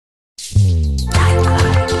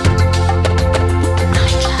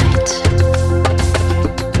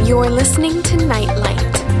You're listening to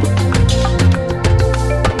Nightlight.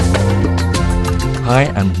 Hi,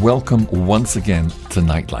 and welcome once again to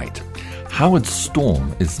Nightlight. Howard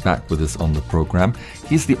Storm is back with us on the program.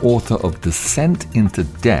 He's the author of Descent into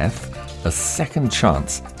Death, A Second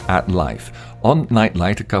Chance at Life. On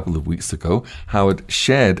Nightlight a couple of weeks ago, Howard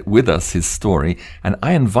shared with us his story, and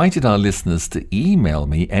I invited our listeners to email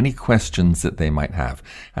me any questions that they might have.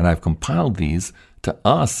 And I've compiled these to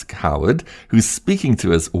ask Howard, who's speaking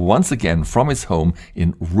to us once again from his home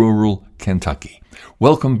in rural Kentucky.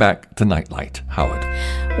 Welcome back to Nightlight, Howard.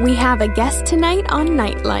 We have a guest tonight on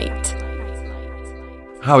Nightlight.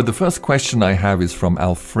 Howard, the first question I have is from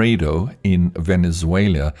Alfredo in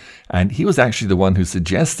Venezuela, and he was actually the one who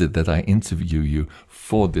suggested that I interview you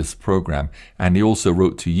for this program, and he also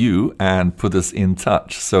wrote to you and put us in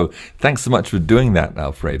touch. So thanks so much for doing that,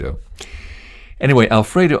 Alfredo. Anyway,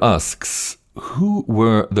 Alfredo asks, who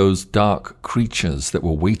were those dark creatures that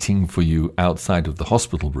were waiting for you outside of the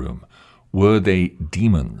hospital room? Were they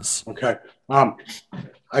demons? Okay.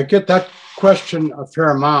 I get that question a fair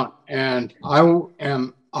amount, and I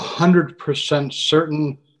am 100%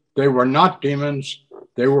 certain they were not demons,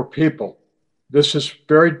 they were people. This is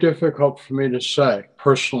very difficult for me to say,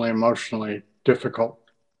 personally, emotionally difficult.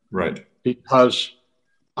 Right. Because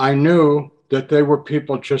I knew that they were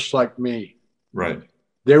people just like me. Right.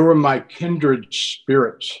 They were my kindred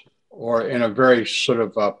spirits, or in a very sort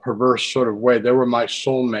of perverse sort of way, they were my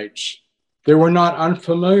soulmates. They were not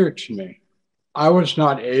unfamiliar to me. I was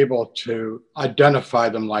not able to identify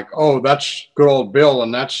them like, oh, that's good old Bill,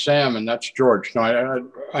 and that's Sam, and that's George. No,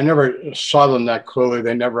 I never saw them that clearly.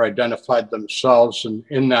 They never identified themselves. And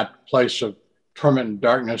in that place of torment and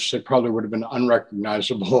darkness, they probably would have been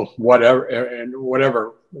unrecognizable,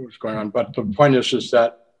 whatever was going on. But the point is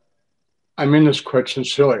that I mean this quite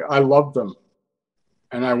sincerely. I love them,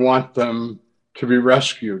 and I want them to be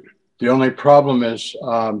rescued. The only problem is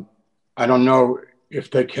I don't know if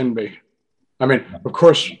they can be. I mean, of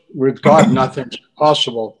course, with God, nothing's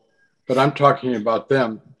possible, but I'm talking about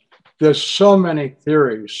them. There's so many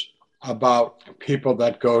theories about people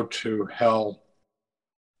that go to hell.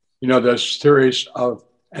 You know, there's theories of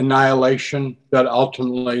annihilation, that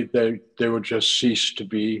ultimately they would just cease to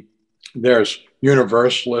be. There's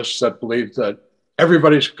universalists that believe that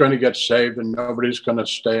everybody's going to get saved and nobody's going to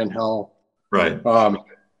stay in hell. Right.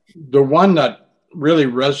 The one that really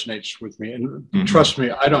resonates with me, and trust me,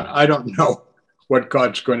 I don't know what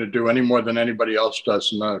God's going to do any more than anybody else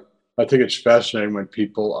does. And I think it's fascinating when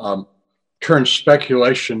people turn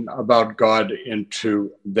speculation about God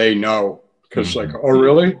into they know. Because like, oh,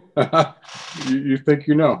 really? you think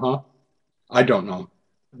you know, huh? I don't know.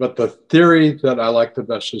 But the theory that I like the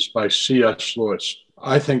best is by C.S. Lewis.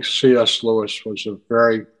 I think C.S. Lewis was a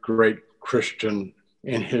very great Christian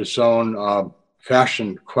in his own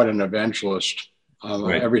fashion, quite an evangelist.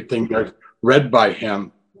 Right. Everything I've read by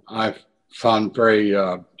him, I've found very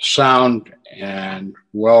sound and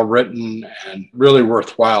well-written and really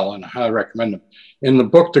worthwhile, and I highly recommend them. In the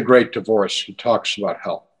book, The Great Divorce, he talks about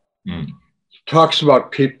hell. He talks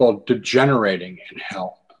about people degenerating in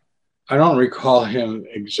hell. I don't recall him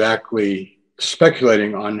exactly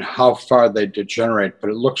speculating on how far they degenerate, but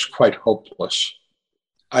it looks quite hopeless.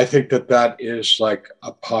 I think that is like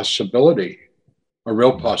a possibility, a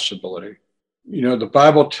real possibility. You know, the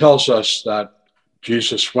Bible tells us that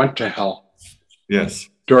Jesus went to hell. Yes.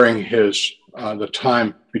 During his the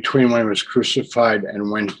time between when he was crucified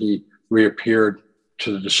and when he reappeared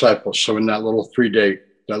to the disciples. So in that little three day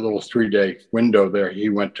window there, he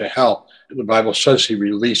went to hell. The Bible says he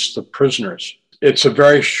released the prisoners. It's a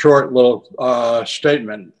very short little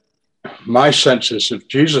statement. My sense is if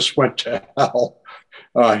Jesus went to hell,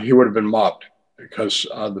 he would have been mobbed, because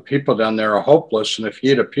the people down there are hopeless. And if he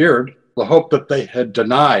had appeared, the hope that they had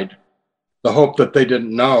denied, the hope that they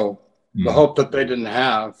didn't know, the hope that they didn't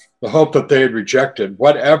have, the hope that they had rejected,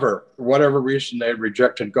 whatever reason they had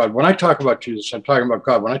rejected God. When I talk about Jesus, I'm talking about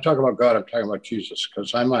God. When I talk about God, I'm talking about Jesus,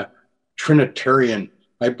 because I'm a Trinitarian.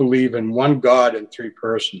 I believe in one God in three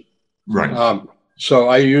persons. Right. So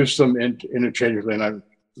I use them interchangeably, and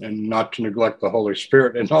not to neglect the Holy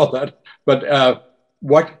Spirit and all that. But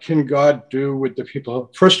what can God do with the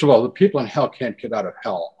people? First of all, the people in hell can't get out of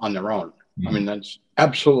hell on their own. I mean, that's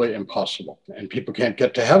absolutely impossible. And people can't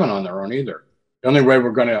get to heaven on their own either. The only way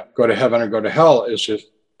we're going to go to heaven or go to hell is if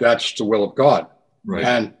that's the will of God. Right.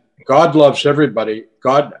 And God loves everybody.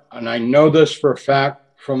 God, and I know this for a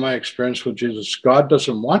fact from my experience with Jesus, God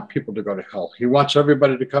doesn't want people to go to hell. He wants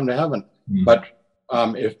everybody to come to heaven. But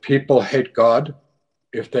if people hate God,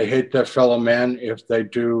 if they hate their fellow man, if they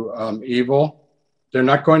do evil, they're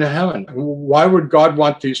not going to heaven. Why would God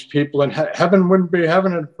want these people? And heaven wouldn't be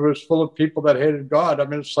heaven if it was full of people that hated God. I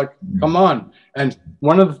mean, it's like, come on. And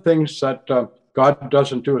one of the things that God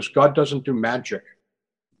doesn't do is God doesn't do magic.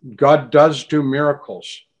 God does do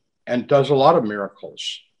miracles and does a lot of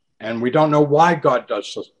miracles. And we don't know why God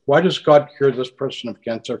does this. Why does God cure this person of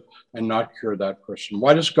cancer and not cure that person?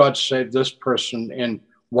 Why does God save this person in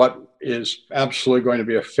what is absolutely going to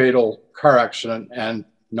be a fatal car accident and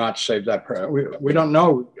not save that person? We don't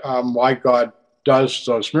know why God does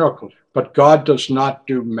those miracles, but God does not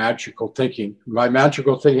do magical thinking. By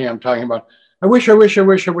magical thinking, I'm talking about, I wish I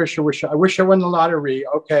won the lottery.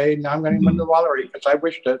 Okay, now I'm going to win the lottery because I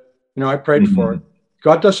wished it. I prayed for it.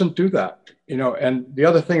 God doesn't do that. And the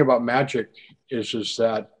other thing about magic is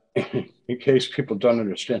that, in case people don't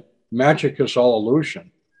understand, magic is all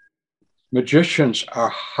illusion. Magicians are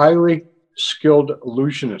highly skilled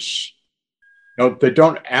illusionists. They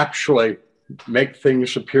don't actually make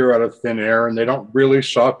things appear out of thin air, and they don't really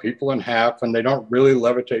saw people in half, and they don't really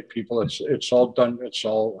levitate people. It's all done. It's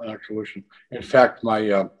all an illusion. In fact,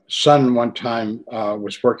 my son one time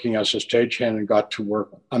was working as a stagehand and got to work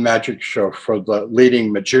a magic show for the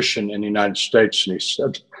leading magician in the United States, and he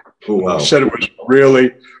said, he said it was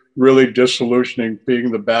really, really disillusioning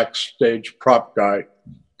being the backstage prop guy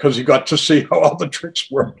because he got to see how all the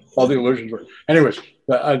tricks were, all the illusions were. Anyways,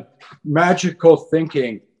 magical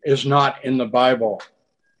thinking is not in the Bible.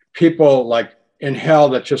 People like in hell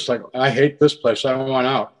that just like, I hate this place, I want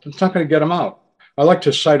out. It's not going to get them out. I like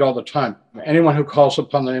to cite all the time, anyone who calls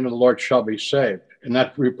upon the name of the Lord shall be saved. And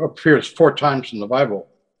that appears 4 times in the Bible.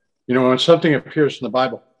 When something appears in the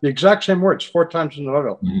Bible, the exact same words 4 times in the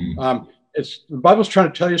Bible. The Bible's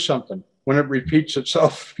trying to tell you something when it repeats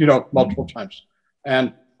itself, multiple times.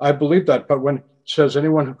 And I believe that. But when it says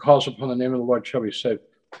anyone who calls upon the name of the Lord shall be saved,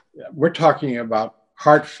 we're talking about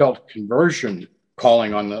heartfelt conversion,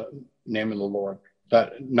 calling on the name of the Lord,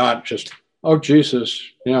 that not just, oh, Jesus,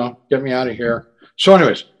 get me out of here. So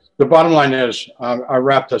anyways, the bottom line is, I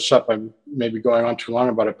wrap this up. I'm maybe going on too long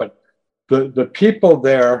about it, but the people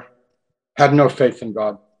there had no faith in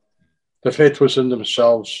God. The faith was in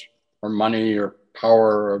themselves or money or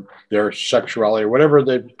power or their sexuality or whatever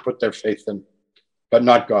they put their faith in, but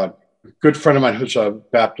not God. A good friend of mine who's a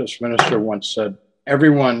Baptist minister once said,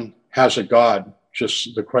 everyone has a God.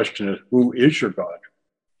 Just the question is, who is your God?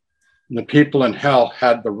 And the people in hell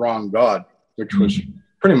had the wrong God, which was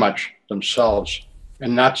pretty much themselves.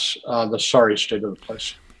 And that's the sorry state of the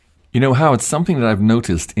place. Howard, something that I've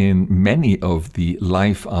noticed in many of the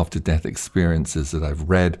life after death experiences that I've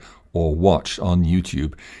read or watched on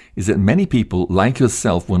YouTube is that many people, like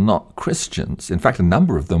yourself, were not Christians. In fact, a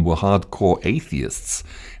number of them were hardcore atheists.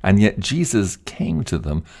 And yet Jesus came to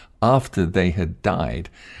them after they had died.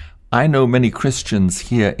 I know many Christians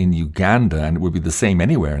here in Uganda, and it would be the same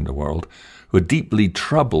anywhere in the world, who are deeply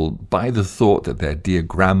troubled by the thought that their dear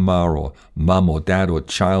grandma or mum or dad or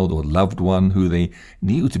child or loved one who they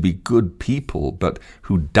knew to be good people, but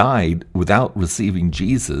who died without receiving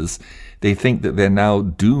Jesus, they think that they're now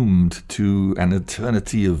doomed to an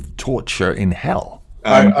eternity of torture in hell.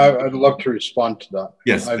 I'd love to respond to that.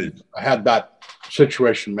 Yes, I had that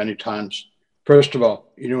situation many times. First of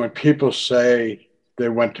all, when people say they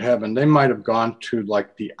went to heaven, they might have gone to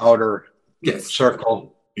like the outer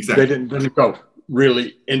circle. Exactly. They didn't go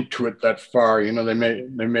really into it that far. They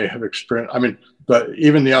may have experienced. I mean,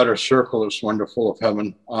 even the outer circle is wonderful of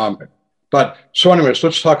heaven. But so, anyways,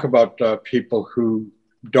 let's talk about people who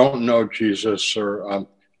don't know Jesus or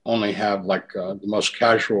only have like the most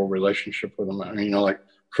casual relationship with him. I mean, like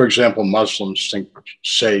for example, Muslims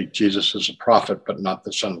say Jesus is a prophet, but not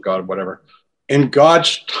the Son of God, whatever. In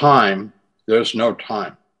God's time, there's no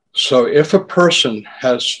time. So if a person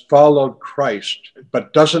has followed Christ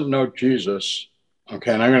but doesn't know Jesus,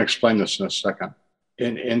 okay, and I'm going to explain this in a second.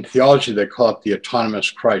 In theology, they call it the autonomous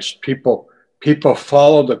Christ. People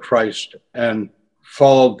follow the Christ and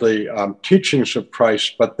follow the teachings of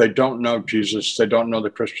Christ, but they don't know Jesus. They don't know the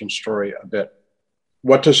Christian story a bit.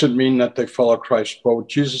 What does it mean that they follow Christ? Well,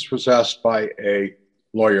 Jesus was asked by a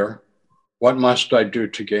lawyer, what must I do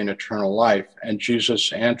to gain eternal life? And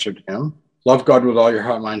Jesus answered him, love God with all your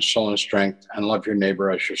heart, mind, soul, and strength, and love your neighbor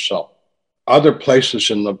as yourself. Other places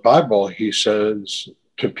in the Bible, he says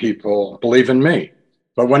to people, believe in me.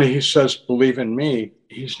 But when he says, believe in me,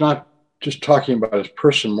 he's not just talking about his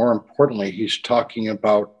person. More importantly, he's talking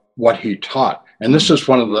about what he taught. And this is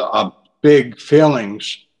one of the big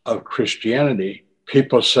failings of Christianity.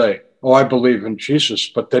 People say, oh, I believe in Jesus,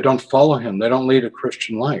 but they don't follow him. They don't lead a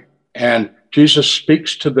Christian life. And Jesus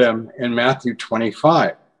speaks to them in Matthew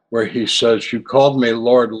 25, where he says, you called me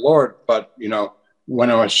Lord, Lord, but, When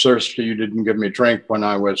I was thirsty, you didn't give me drink. When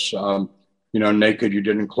I was, naked, you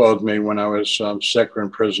didn't clothe me. When I was sick or in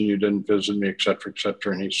prison, you didn't visit me, et cetera, et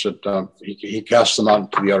cetera. And he said he cast them out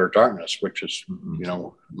into the outer darkness, which is,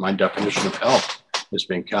 my definition of hell is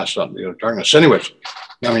being cast out into the outer darkness. Anyways,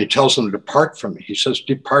 he tells them to depart from me. He says,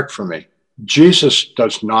 depart from me. Jesus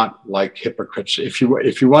does not like hypocrites. If you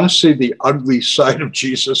want to see the ugly side of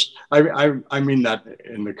Jesus, I mean that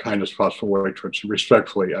in the kindest possible way, towards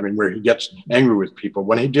respectfully. Where he gets angry with people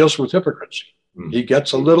when he deals with hypocrites, he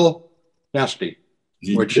gets a little nasty,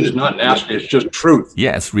 which is not nasty. It's just truth.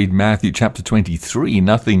 Yes, read Matthew chapter 23.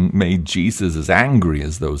 Nothing made Jesus as angry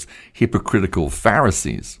as those hypocritical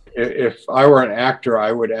Pharisees. If I were an actor,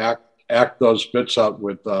 I would act those bits out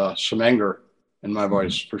with some anger in my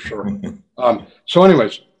voice, for sure. So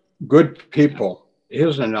anyways, good people.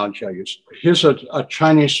 Here's an analogy I use. Here's a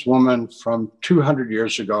Chinese woman from 200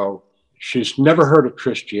 years ago. She's never heard of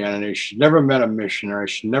Christianity. She's never met a missionary.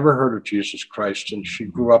 She never heard of Jesus Christ. And she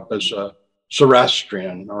grew up as a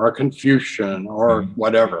Zoroastrian or a Confucian or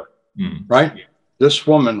whatever, right? This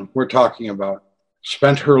woman we're talking about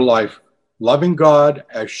spent her life loving God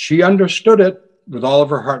as she understood it, with all of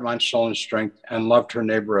her heart, mind, soul, and strength, and loved her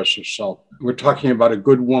neighbor as herself. We're talking about a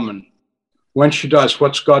good woman. When she does,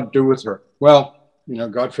 what's God do with her? Well,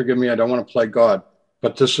 God forgive me, I don't want to play God,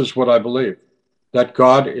 but this is what I believe, that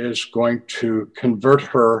God is going to convert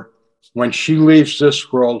her when she leaves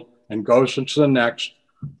this world and goes into the next.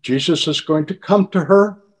 Jesus is going to come to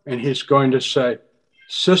her, and he's going to say,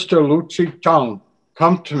 Sister Lu Chi Tang,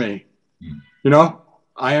 come to me.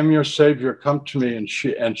 I am your Savior, come to me.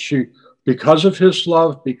 And she because of his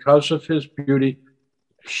love, because of his beauty,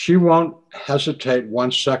 she won't hesitate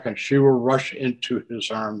 1 second. She will rush into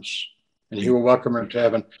his arms and he will welcome her to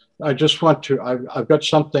heaven. I just want to, I've got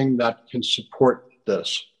something that can support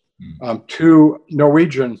this. 2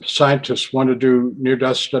 Norwegian scientists want to do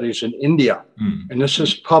near-death studies in India. And this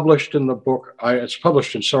is published in the book. It's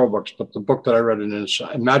published in several books, but the book that I read in is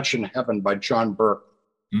Imagine Heaven by John Burke.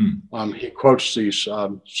 He quotes these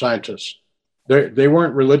scientists. They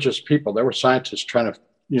weren't religious people. They were scientists trying to,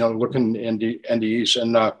 look in NDEs.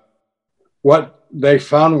 And what they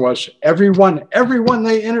found was everyone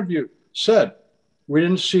they interviewed said, we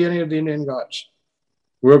didn't see any of the Indian gods.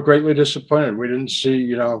 We were greatly disappointed. We didn't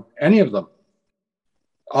see, any of them.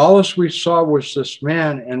 All as we saw was this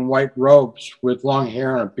man in white robes with long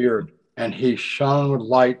hair and a beard. And he shone with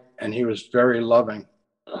light and he was very loving.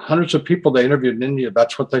 Hundreds of people they interviewed in India,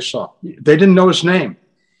 that's what they saw. They didn't know his name,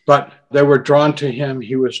 but they were drawn to him.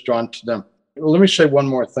 He was drawn to them. Let me say one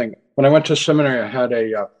more thing. When I went to seminary, I had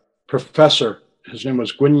a professor. His name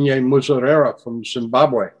was Gwinye Muzorera from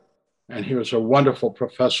Zimbabwe. And he was a wonderful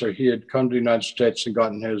professor. He had come to the United States and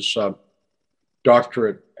gotten his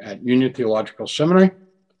doctorate at Union Theological Seminary.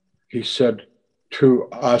 He said to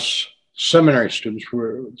us seminary students, who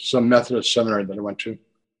were some Methodist seminary that I went to,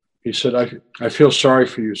 he said, I feel sorry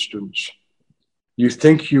for you students. You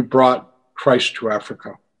think you brought Christ to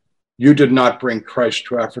Africa. You did not bring Christ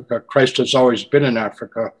to Africa. Christ has always been in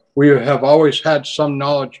Africa. We have always had some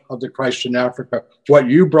knowledge of the Christ in Africa. What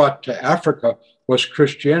you brought to Africa was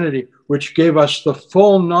Christianity, which gave us the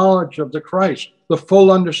full knowledge of the Christ, the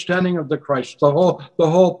full understanding of the Christ, the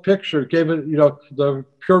whole picture, gave it, the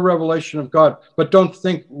pure revelation of God. But don't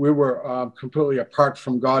think we were completely apart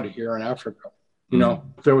from God here in Africa.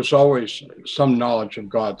 There was always some knowledge of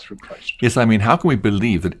God through Christ. Yes, how can we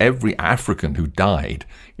believe that every African who died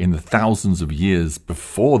in the thousands of years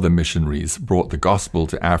before the missionaries brought the gospel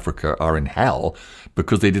to Africa are in hell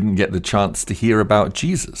because they didn't get the chance to hear about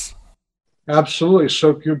Jesus? Absolutely.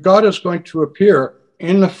 So God is going to appear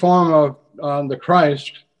in the form of the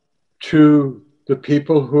Christ to the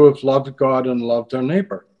people who have loved God and loved their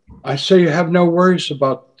neighbor. I say you have no worries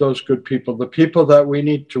about those good people. The people that we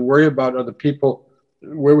need to worry about are the people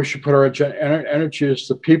where we should put our energy is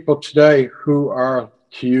the people today who are,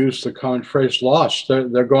 to use the common phrase, lost.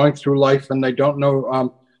 They're going through life and they don't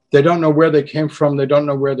know where they came from. They don't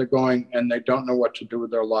know where they're going, and they don't know what to do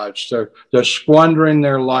with their lives. They're squandering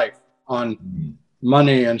their life on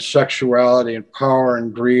money and sexuality and power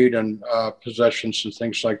and greed and possessions and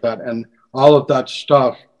things like that. And all of that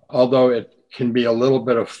stuff, although it can be a little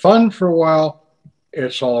bit of fun for a while,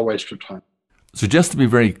 it's all a waste of time. So just to be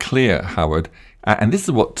very clear, Howard, and this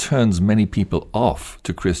is what turns many people off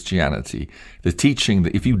to Christianity, the teaching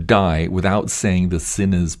that if you die without saying the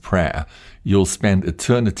sinner's prayer, you'll spend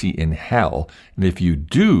eternity in hell. And if you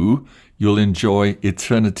do, you'll enjoy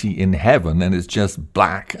eternity in heaven, and it's just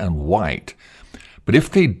black and white. But if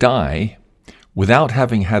they die without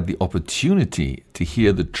having had the opportunity to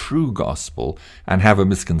hear the true gospel and have a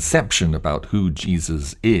misconception about who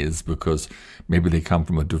Jesus is, because maybe they come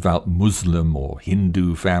from a devout Muslim or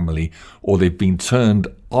Hindu family, or they've been turned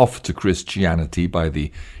off to Christianity by the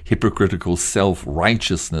hypocritical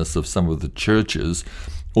self-righteousness of some of the churches,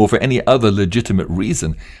 or for any other legitimate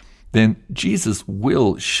reason, then Jesus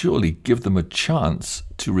will surely give them a chance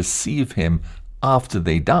to receive him after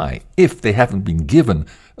they die, if they haven't been given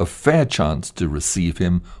a fair chance to receive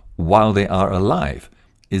him while they are alive.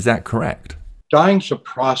 Is that correct? Dying's a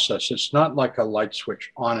process. It's not like a light switch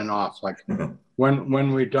on and off. Like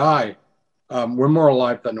when we die, we're more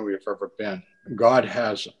alive than we've ever been. God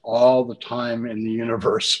has all the time in the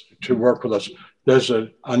universe to work with us. There's a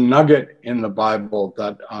nugget in the Bible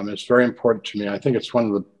that is very important to me. I think it's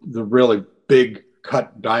one of the really big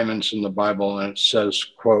cut diamonds in the Bible, and it says,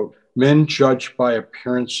 quote, "Men judge by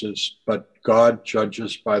appearances, but God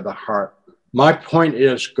judges by the heart." My point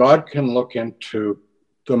is, God can look into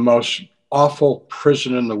the most awful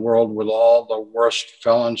prison in the world with all the worst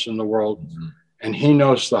felons in the world, and he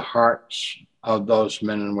knows the hearts of those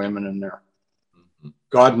men and women in there.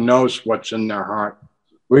 God knows what's in their heart.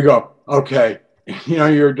 We go, okay,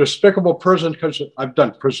 you're a despicable person, because I've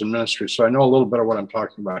done prison ministry, so I know a little bit of what I'm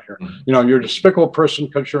talking about here. You're a despicable person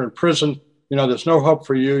because you're in prison. There's no hope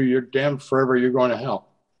for you. You're damned forever. You're going to hell.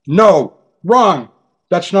 No, wrong.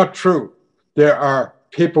 That's not true. There are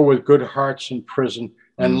people with good hearts in prison.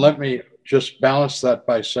 And let me just balance that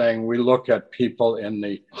by saying we look at people in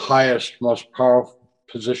the highest, most powerful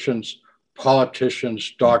positions,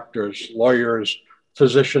 politicians, doctors, lawyers,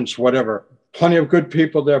 physicians, whatever. Plenty of good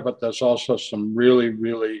people there, but there's also some really,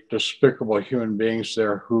 really despicable human beings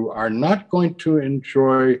there who are not going to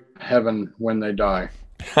enjoy heaven when they die.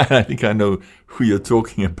 I think I know who you're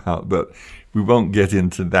talking about, but we won't get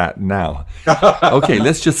into that now. Okay,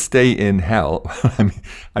 let's just stay in hell.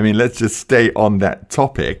 I mean, let's just stay on that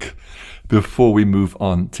topic before we move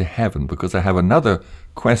on to heaven, because I have another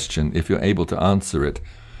question, if you're able to answer it,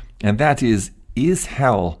 and that is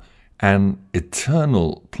hell an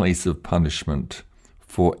eternal place of punishment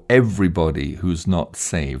for everybody who's not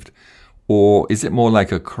saved? Or is it more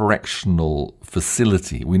like a correctional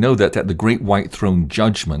facility? We know that at the Great White Throne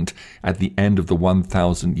Judgment, at the end of the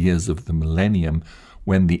 1,000 years of the millennium,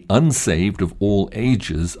 when the unsaved of all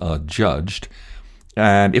ages are judged,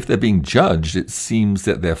 and if they're being judged, it seems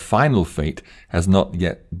that their final fate has not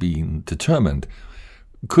yet been determined.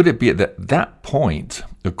 Could it be at that point,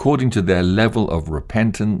 according to their level of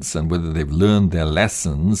repentance and whether they've learned their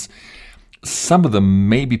lessons, some of them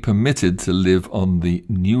may be permitted to live on the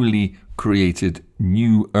newly created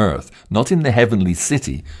new earth, not in the heavenly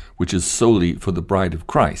city, which is solely for the bride of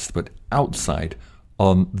Christ, but outside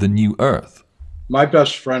on the new earth? My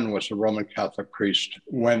best friend was a Roman Catholic priest.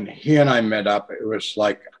 When he and I met up, it was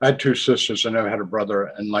like, I had two sisters, I never had a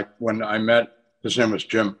brother. And like when I met, his name was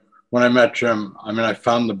Jim. When I met Jim, I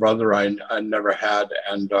found the brother I never had.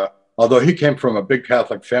 And although he came from a big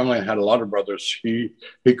Catholic family and had a lot of brothers, he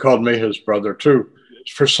called me his brother too.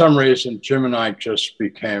 For some reason, Jim and I just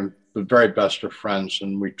became the very best of friends,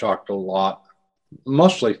 and we talked a lot,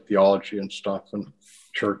 mostly theology and stuff and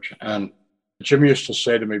church. And Jim used to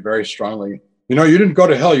say to me very strongly, you didn't go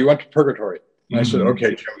to hell, you went to purgatory. And I said,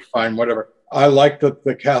 okay, Jim, fine, whatever. I like that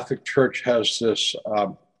the Catholic Church has this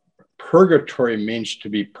purgatory means to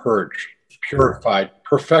be purged, purified,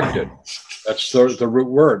 perfected. That's the root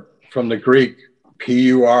word from the Greek,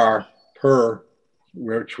 P-U-R, per,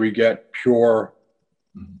 which we get pure,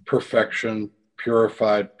 perfection,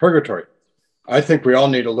 purified, purgatory. I think we all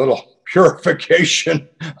need a little purification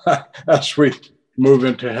as we move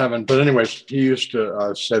into heaven. But anyways, he used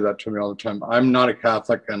to say that to me all the time. I'm not a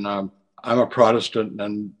Catholic, and I'm a Protestant,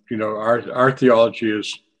 and our theology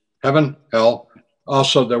is heaven, hell.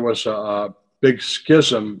 Also, there was a big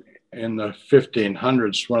schism in the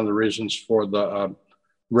 1500s, one of the reasons for the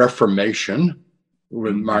Reformation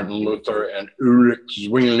with Martin Luther and Ulrich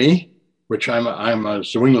Zwingli, which I'm a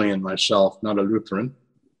Zwinglian myself, not a Lutheran.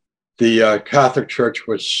 The Catholic Church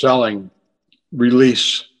was selling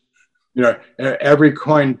release. Every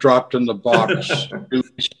coin dropped in the box,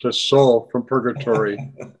 released a soul from purgatory,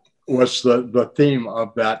 was the theme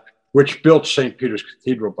of that, which built St. Peter's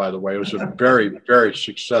Cathedral, by the way. It was a very, very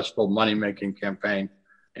successful money-making campaign.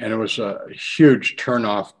 And it was a huge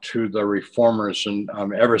turnoff to the reformers. And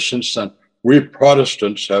ever since then, we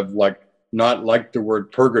Protestants have not liked the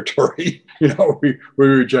word purgatory. We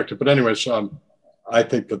reject it. But anyways, I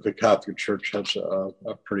think that the Catholic Church has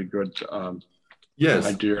a pretty good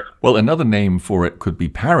idea. Well, another name for it could be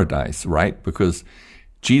paradise, right? Because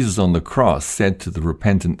Jesus on the cross said to the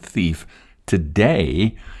repentant thief,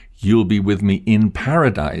 today you'll be with me in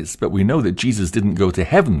paradise. But we know that Jesus didn't go to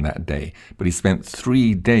heaven that day, but he spent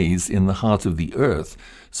 3 days in the heart of the earth.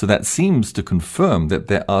 So that seems to confirm that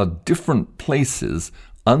there are different places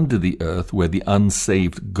under the earth where the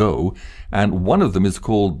unsaved go, and one of them is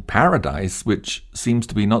called paradise, which seems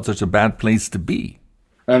to be not such a bad place to be.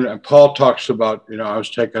 And Paul talks about, I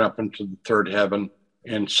was taken up into the third heaven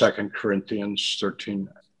in 2 Corinthians 13.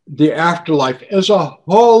 The afterlife is a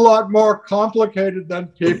whole lot more complicated than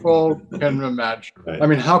people can imagine. Right. I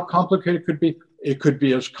mean, how complicated it could be? It could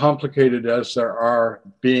be as complicated as there are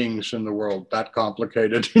beings in the world, that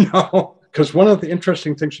complicated, Because one of the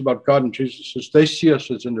interesting things about God and Jesus is they see us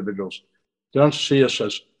as individuals. They don't see us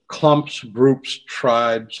as clumps, groups,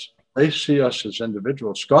 tribes. They see us as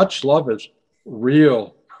individuals. God's love is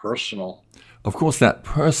real, personal. Of course, that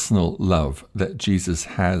personal love that Jesus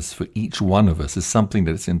has for each one of us is something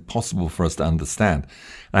that it's impossible for us to understand.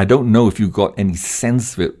 And I don't know if you got any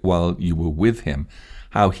sense of it while you were with him,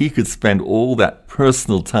 how he could spend all that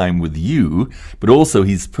personal time with you, but also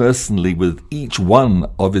he's personally with each one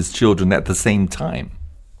of his children at the same time.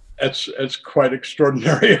 It's quite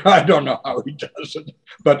extraordinary. I don't know how he does it.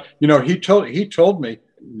 But, he told me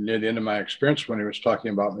near the end of my experience when he was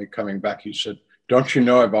talking about me coming back, he said, "Don't you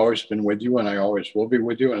know I've always been with you and I always will be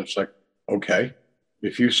with you?" And it's like, okay,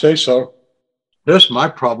 if you say so. This is my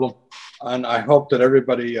problem. And I hope that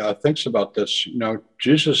everybody thinks about this.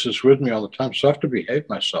 Jesus is with me all the time, so I have to behave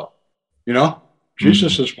myself.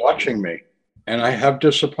 Jesus is watching me. And I have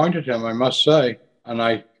disappointed him, I must say. And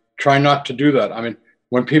I try not to do that. I mean,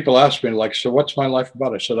 when people ask me, so what's my life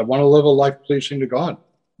about? I said, I want to live a life pleasing to God.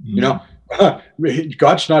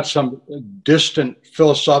 God's not some distant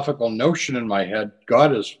philosophical notion in my head.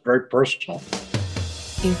 God is very personal.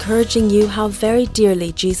 Encouraging you how very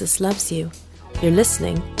dearly Jesus loves you. You're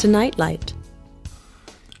listening to Nightlight.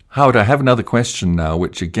 Howard, I have another question now,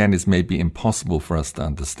 which again is maybe impossible for us to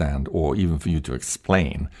understand or even for you to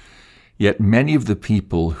explain. Yet many of the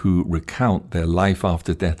people who recount their life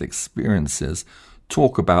after death experiences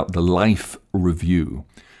talk about the life review,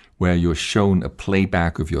 where you're shown a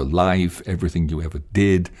playback of your life, everything you ever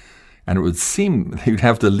did, and it would seem you'd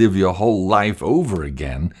have to live your whole life over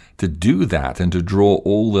again to do that and to draw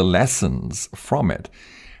all the lessons from it.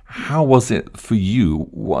 How was it for you?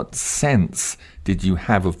 What sense did you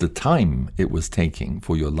have of the time it was taking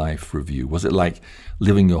for your life review? Was it like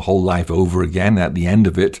living your whole life over again? At the end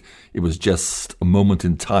of it, it was just a moment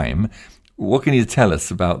in time. What can you tell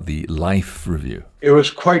us about the life review? It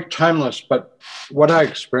was quite timeless, but what I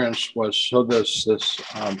experienced was, there's this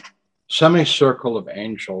semicircle of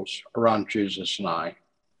angels around Jesus and I,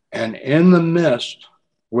 and in the midst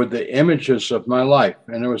were the images of my life,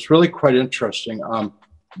 and it was really quite interesting.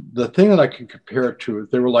 The thing that I can compare it to,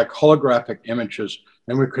 they were like holographic images,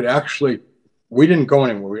 and we didn't go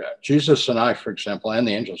anywhere. Jesus and I, for example, and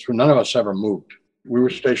the angels, none of us ever moved. We were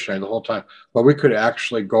stationary the whole time, but we could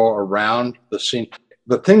actually go around the scene.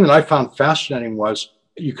 The thing that I found fascinating was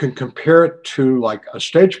you can compare it to like a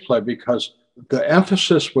stage play because the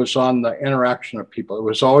emphasis was on the interaction of people. It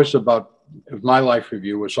was always about, my life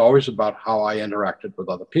review was always about how I interacted with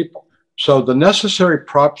other people. So the necessary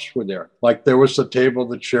props were there. Like there was the table,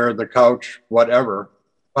 the chair, the couch, whatever.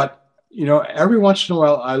 But, every once in a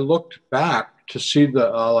while I looked back to see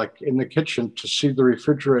like in the kitchen, to see the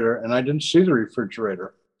refrigerator, and I didn't see the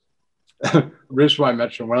refrigerator. The reason why I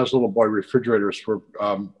mentioned when I was a little boy, refrigerators were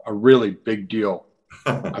a really big deal.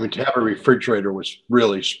 I mean, to have a refrigerator was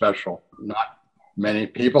really special. Not many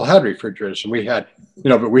people had refrigerators, and we had,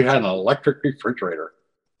 but we had an electric refrigerator,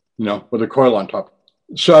 with a coil on top.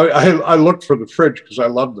 So I looked for the fridge because I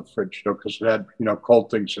loved the fridge, because it had,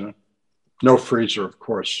 cold things in it. No freezer, of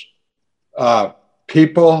course.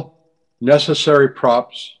 People, necessary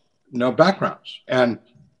props, no backgrounds. And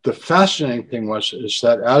the fascinating thing is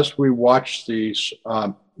that as we watched these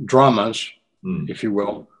dramas, if you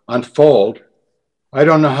will, unfold, I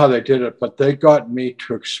don't know how they did it, but they got me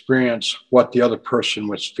to experience what the other person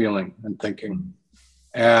was feeling and thinking.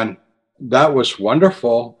 And that was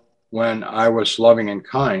wonderful when I was loving and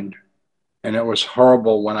kind. And it was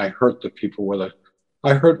horrible when I hurt the people with it.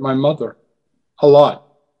 I hurt my mother a lot.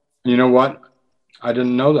 And you know what? I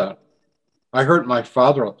didn't know that. I hurt my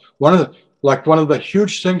father. One of the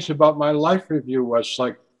huge things about my life review was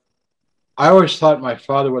I always thought my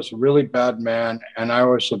father was a really bad man and I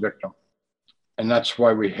was the victim. And that's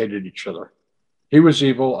why we hated each other. He was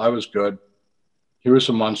evil. I was good. He was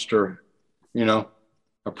a monster,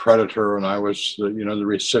 a predator. And I was the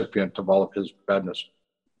recipient of all of his badness.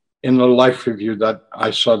 In the life review that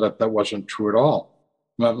I saw that wasn't true at all.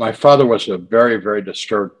 My father was a very, very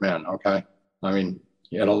disturbed man. Okay. I mean,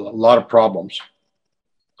 he had a lot of problems.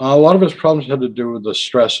 A lot of his problems had to do with the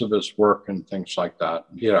stress of his work and things like that.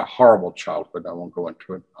 He had a horrible childhood. I won't go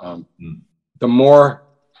into it. The more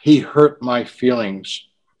he hurt my feelings,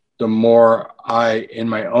 the more I, in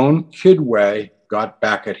my own kid way, got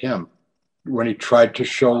back at him. When he tried to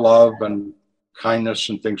show love and kindness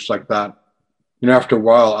and things like that, after a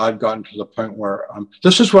while, I'd gotten to the point where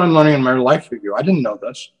this is what I'm learning in my life with you. I didn't know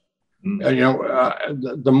this.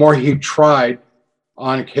 The more he tried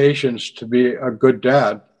on occasions to be a good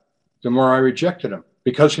dad, the more I rejected him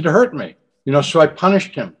because he'd hurt me. So I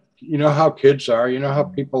punished him. You know how kids are. You know how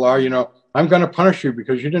people are. I'm going to punish you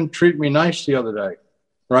because you didn't treat me nice the other day,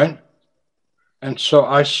 right? And so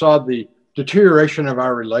I saw the deterioration of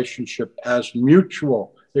our relationship as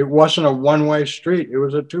mutual. It wasn't a one-way street. It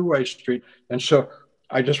was a two-way street. And so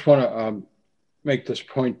I just want to make this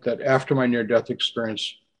point that after my near-death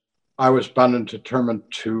experience, I was bound and determined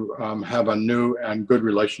to have a new and good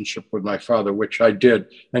relationship with my father, which I did.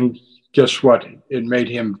 And guess what? It made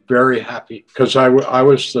him very happy because I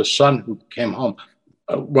was the son who came home.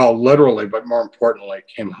 Literally, but more importantly,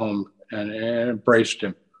 came home and embraced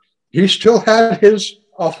him. He still had his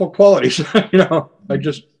awful qualities. I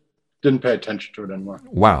just didn't pay attention to it anymore.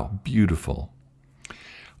 Wow, beautiful.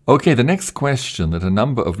 Okay, the next question that a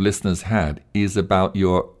number of listeners had is about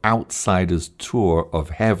your outsider's tour of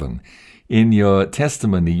heaven. In your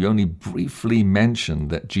testimony, you only briefly mentioned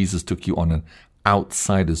that Jesus took you on an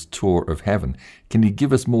outsider's tour of heaven. Can you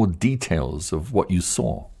give us more details of what you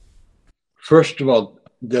saw? First of all,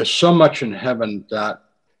 there's so much in heaven that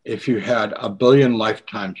if you had a billion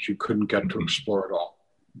lifetimes, you couldn't get to explore it all.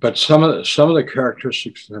 But some of the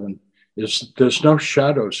characteristics of heaven is there's no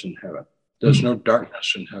shadows in heaven. There's no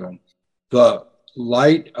darkness in heaven. The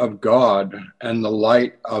light of God and the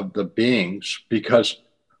light of the beings, because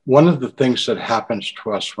one of the things that happens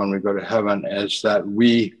to us when we go to heaven is that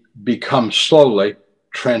we become slowly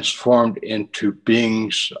transformed into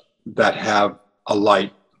beings that have a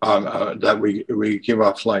light, that we give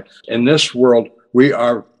off light. In this world,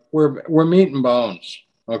 we're meat and bones,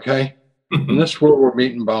 okay? In this world, we're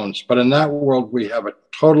meat and bones. But in that world, we have a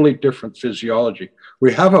totally different physiology.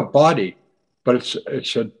 We have a body, but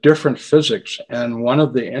it's a different physics. And one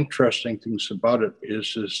of the interesting things about it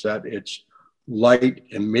is that it's light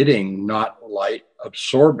emitting, not light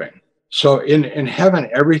absorbing. So in heaven,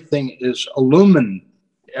 everything is illumined.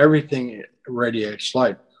 Everything radiates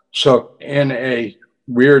light. So in a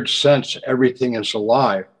weird sense, everything is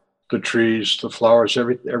alive. The trees, the flowers,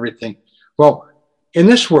 everything. Well, in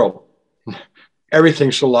this world,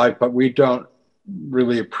 everything's alive, but we don't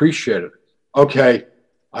really appreciate it. Okay,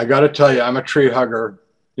 I got to tell you, I'm a tree hugger.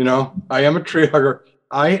 I am a tree hugger.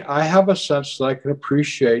 I have a sense that I can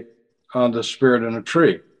appreciate the spirit in a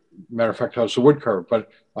tree. Matter of fact, I was a woodcarver, but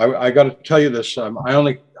I got to tell you this. I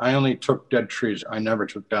only took dead trees. I never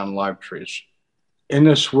took down live trees. In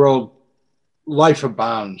this world, life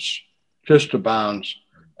abounds, just abounds.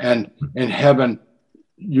 And in heaven,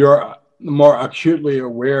 you're more acutely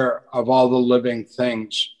aware of all the living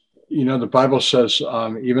things. The Bible says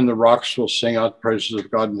even the rocks will sing out praises of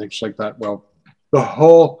God and things like that. Well, the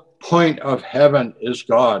whole point of heaven is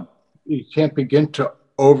God. You can't begin to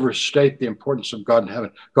overstate the importance of God in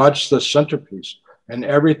heaven. God's the centerpiece, and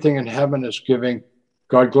everything in heaven is giving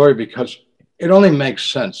God glory because it only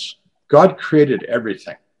makes sense. God created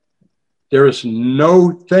everything. There is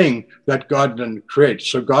no thing that God didn't create.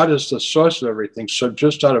 So God is the source of everything. So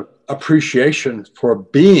just out of appreciation for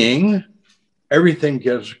being, everything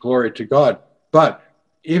gives glory to God. But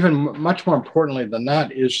even much more importantly than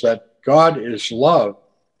that is that God is love,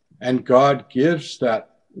 and God gives that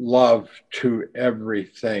love to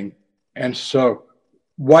everything. And so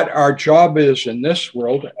what our job is in this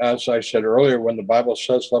world, as I said earlier, when the Bible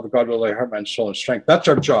says, love God with all thy heart, mind, soul, and strength, that's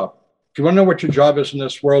our job. If you want to know what your job is in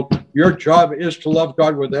this world, your job is to love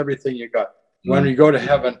God with everything you got. When you go to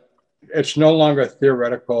heaven, it's no longer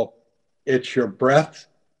theoretical. It's your breath,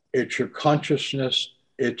 it's your consciousness,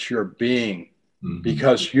 it's your being,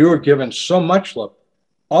 because you are given so much love.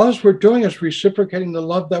 All we're doing is reciprocating the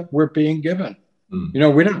love that we're being given. We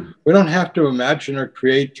don't have to imagine or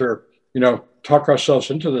create or talk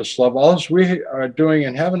ourselves into this love. All we are doing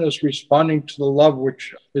in heaven is responding to the love,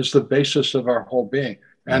 which is the basis of our whole being.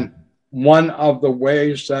 And one of the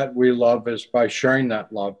ways that we love is by sharing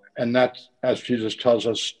that love. And that's, as Jesus tells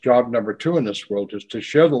us, job number 2 in this world is to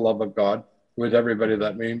share the love of God with everybody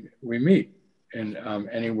that we meet in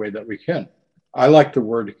any way that we can. I like the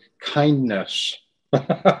word kindness.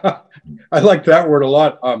 I like that word a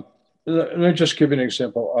lot. Let me just give you an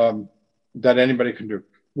example that anybody can do.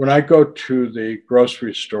 When I go to the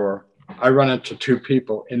grocery store, I run into 2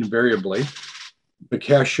 people invariably, the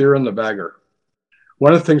cashier and the bagger.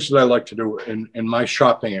 one of the things that I like to do in my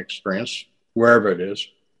shopping experience, wherever it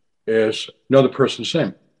is know the person's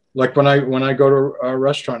name. Like when I go to a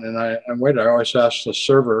restaurant and I wait, I always ask the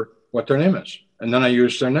server what their name is, and then I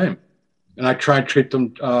use their name, and I try and treat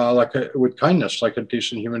them with kindness, like a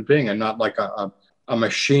decent human being, and not like a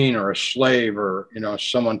machine or a slave or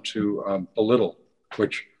someone to belittle.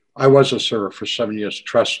 Which I was a server for 7 years.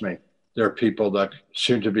 Trust me, there are people that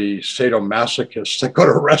seem to be sadomasochists that go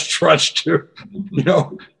to restaurants to,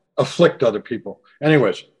 afflict other people.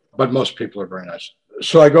 Anyways, but most people are very nice.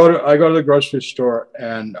 So I go to the grocery store,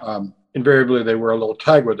 and invariably they wear a little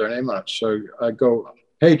tag with their name on it. So I go,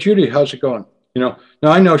 "Hey, Judy, how's it going?" Now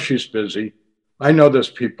I know she's busy. I know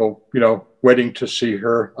there's people, waiting to see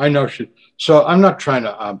her. I know so I'm not trying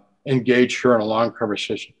to engage her in a long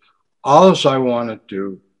conversation. All I want to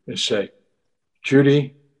do is say,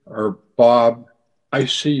 "Judy or Bob, I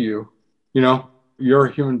see you. You're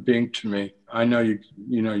a human being to me. I know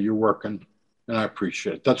you're working, and I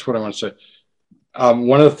appreciate it." That's what I want to say.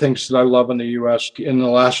 One of the things that I love in the U.S., in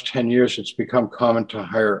the last 10 years, it's become common to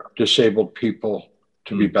hire disabled people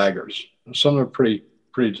to be baggers. Some are pretty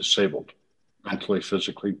disabled, mentally,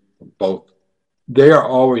 physically, both. They are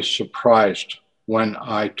always surprised when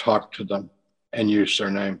I talk to them and use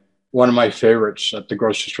their name. One of my favorites at the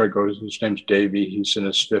grocery store goes, his name's Davey. He's in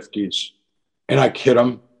his 50s. And I kid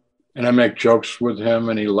him, and I make jokes with him,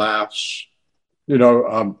 and he laughs.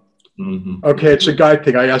 Okay, it's a guy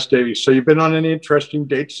thing. I asked Davey, "So you've been on any interesting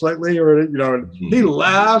dates lately?" Or, and he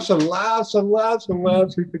laughs and laughs and laughs and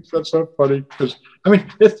laughs. He thinks that's so funny. Because,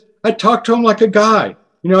 I talk to him like a guy.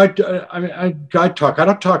 I talk. I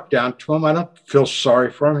don't talk down to him. I don't feel sorry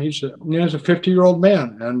for him. He's a 50-year-old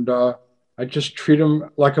man, and I just treat him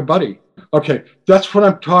like a buddy. Okay, that's what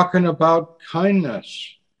I'm talking about, kindness.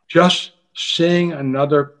 Just seeing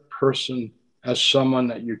another person as someone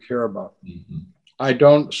that you care about. Mm-hmm. I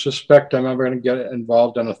don't suspect I'm ever going to get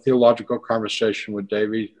involved in a theological conversation with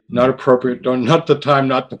Davey. Not appropriate, not the time,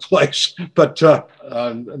 not the place. But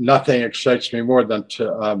nothing excites me more than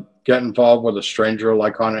to get involved with a stranger,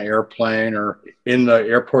 like on an airplane or in the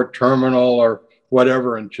airport terminal or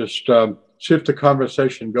whatever, and just see if the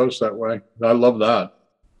conversation goes that way. I love that.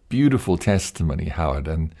 Beautiful testimony, Howard.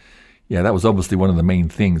 And yeah, that was obviously one of the main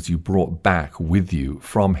things you brought back with you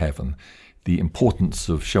from heaven, the importance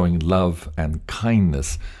of showing love and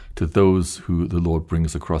kindness to those who the Lord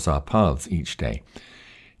brings across our paths each day.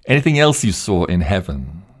 Anything else you saw in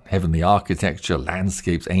heaven? Heavenly architecture,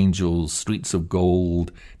 landscapes, angels, streets of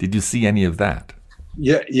gold. Did you see any of that?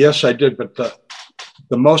 Yeah, yes, I did. But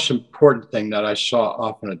the most important thing that I saw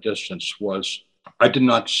off in a distance was I did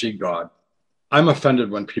not see God. I'm offended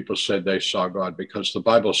when people say they saw God, because the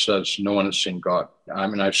Bible says no one has seen God.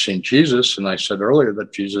 I've seen Jesus, and I said earlier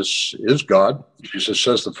that Jesus is God. Jesus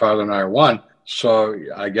says the Father and I are one. So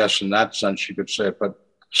I guess in that sense you could say it. But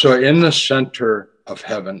so in the center of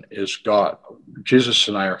heaven is God. Jesus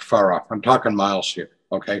and I are far off. I'm talking miles here,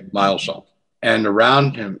 okay? Miles off. And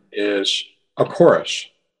around him is a chorus.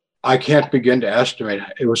 I can't begin to estimate.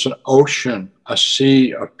 It was an ocean, a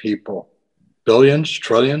sea of people, billions,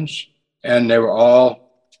 trillions. And they were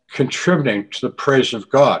all contributing to the praise of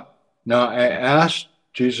God. Now, I asked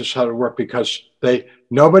Jesus how to work, because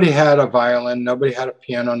nobody had a violin, nobody had a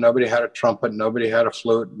piano, nobody had a trumpet, nobody had a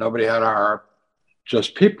flute, nobody had a harp,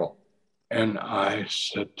 just people. And I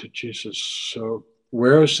said to Jesus, "So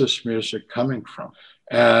where is this music coming from?"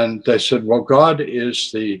 And they said, "Well, God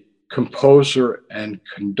is the composer and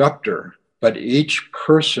conductor, but each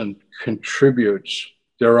person contributes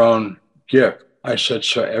their own gift." I said,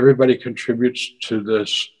 "So everybody contributes to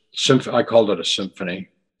this symphony?" I called it a symphony,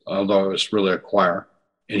 although it was really a choir.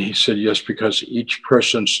 And he said, "Yes, because each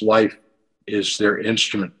person's life is their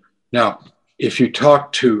instrument." Now, if you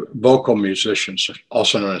talk to vocal musicians,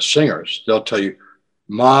 also known as singers, they'll tell you,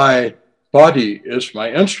 "My body is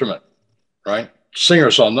my instrument," right?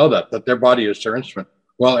 Singers all know that their body is their instrument.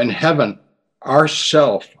 Well, in heaven, our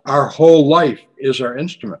self, our whole life is our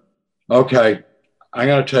instrument. Okay. I'm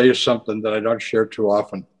going to tell you something that I don't share too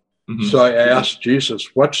often. Mm-hmm. So I asked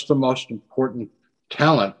Jesus, "What's the most important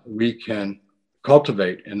talent we can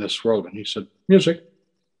cultivate in this world?" And he said, "Music."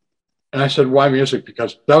 And I said, "Why music?"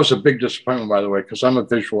 Because that was a big disappointment, by the way, because I'm a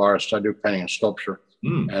visual artist. I do painting and sculpture.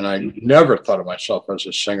 And I never thought of myself as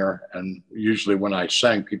a singer. And usually when I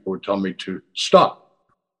sang, people would tell me to stop.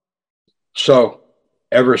 So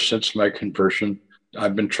ever since my conversion,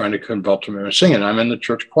 I've been trying to convert to singing. I'm in the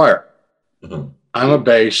church choir. I'm a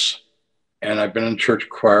bass, and I've been in church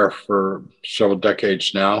choir for several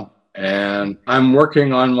decades now. and I'm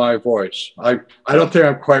working on my voice. I don't think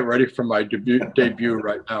I'm quite ready for my debut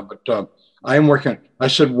right now, but I am working. I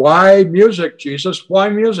said, why music, Jesus? Why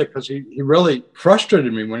music? Because he really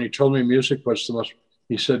frustrated me when he told me music was the most.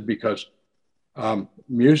 He said, because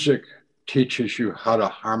music teaches you how to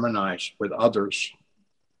harmonize with others.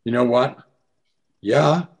 You know what?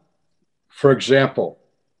 Yeah. For example,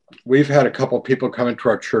 we've had a couple of people come into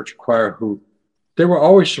our church choir who, they were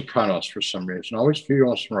always sopranos for some reason, always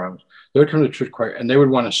female sopranos. They would come to the church choir and they would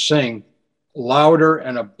want to sing louder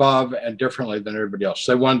and above and differently than everybody else.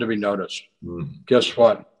 They wanted to be noticed. Guess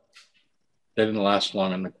what? They didn't last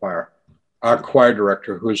long in the choir. Our choir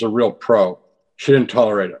director, who's a real pro, she didn't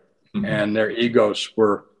tolerate it. And their egos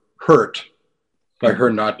were hurt by her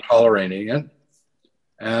not tolerating it.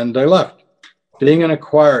 And they left. Being in a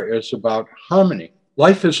choir is about harmony.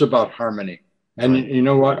 Life is about harmony. And you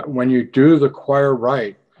know what? When you do the choir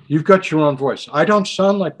right, you've got your own voice. I don't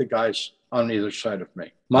sound like the guys on either side of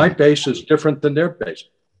me. My bass is different than their bass.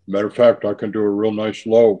 Matter of fact, I can do a real nice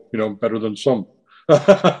low, better than some.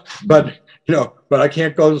 but I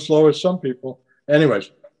can't go as low as some people.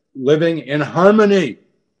 Anyways, living in harmony.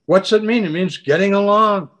 What's it mean? It means getting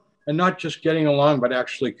along, and not just getting along, but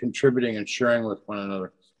actually contributing and sharing with one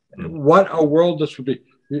another. What a world this would be.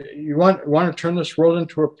 You want to turn this world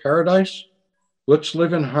into a paradise? Let's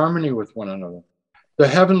live in harmony with one another. The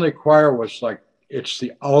heavenly choir was like, it's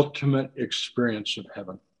the ultimate experience of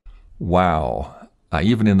heaven. Wow.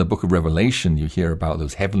 Even in the book of Revelation, you hear about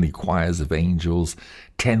those heavenly choirs of angels,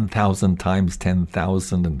 10,000 times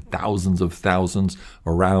 10,000 and thousands of thousands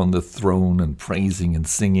around the throne and praising and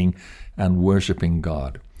singing and worshiping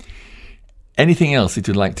God. Anything else that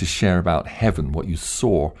you'd like to share about heaven, what you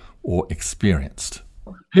saw or experienced?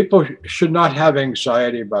 People should not have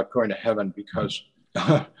anxiety about going to heaven because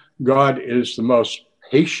God is the most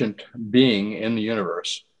patient being in the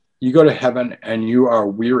universe. You go to heaven and you are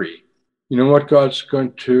weary. You know what God's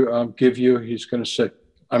going to give you? He's going to say,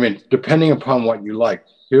 depending upon what you like,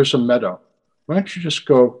 here's a meadow. Why don't you just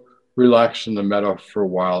go relax in the meadow for a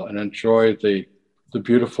while and enjoy the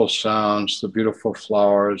beautiful sounds, the beautiful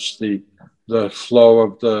flowers, the flow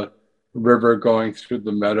of the river going through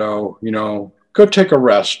the meadow, go take a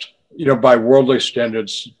rest. By worldly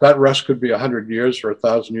standards, that rest could be 100 years or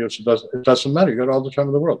 1,000 years. It doesn't matter. You got all the time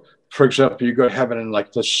in the world. For example, you go to heaven and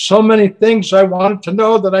there's so many things I wanted to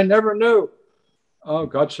know that I never knew. Oh,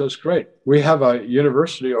 God says, great. We have a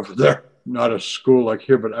university over there, not a school like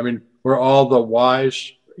here, but where all the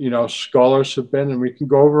wise, scholars have been, and we can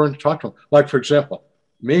go over and talk to them. Like, for example,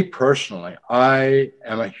 me personally, I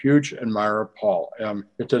am a huge admirer of Paul.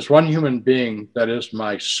 If there's one human being that is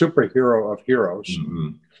my superhero of heroes,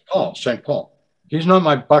 Paul, St. Paul. He's not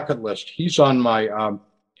my bucket list. He's on my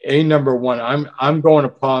number one. I'm going to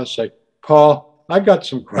Paul and say, Paul, I got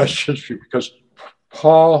some questions for you, because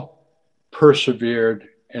Paul persevered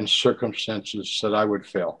in circumstances that I would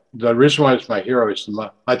fail. The reason why it's my hero is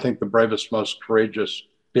I think the bravest, most courageous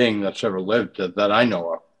being that's ever lived that I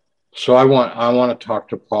know of. So I want to talk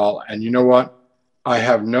to Paul. And you know what? I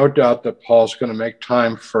have no doubt that Paul's going to make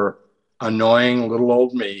time for annoying little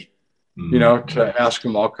old me, to ask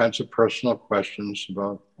him all kinds of personal questions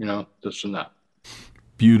about, this and that.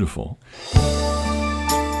 Beautiful.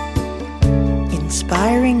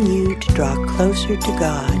 Inspiring you to draw closer to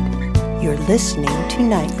God. You're listening to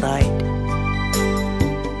Nightlight.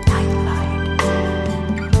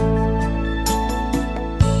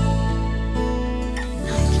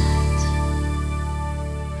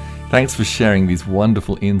 Thanks for sharing these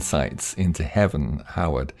wonderful insights into heaven,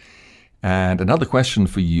 Howard. And another question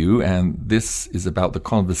for you, and this is about the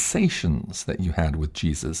conversations that you had with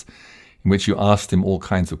Jesus, in which you asked him all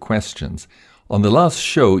kinds of questions. On the last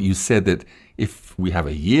show, you said that if we have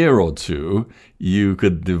a year or two, you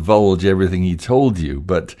could divulge everything he told you,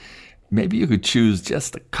 but maybe you could choose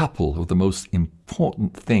just a couple of the most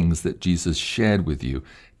important things that Jesus shared with you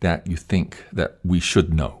that you think that we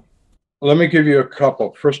should know. Well, let me give you a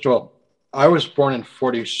couple. First of all, I was born in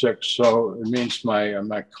 46, so it means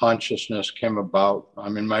my consciousness came about.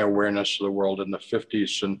 My awareness of the world in the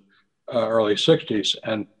 50s and early 60s.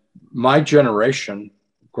 And my generation,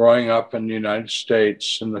 growing up in the United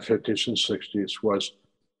States in the 50s and 60s, was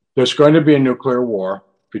there's going to be a nuclear war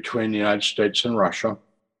between the United States and Russia.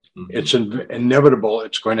 Mm-hmm. It's inevitable.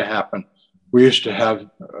 It's going to happen. We used to have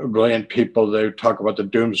brilliant people. They would talk about the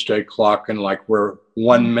doomsday clock and we're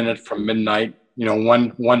 1 minute from midnight,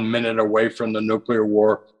 one minute away from the nuclear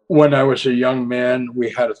war. When I was a young man, we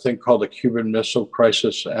had a thing called the Cuban Missile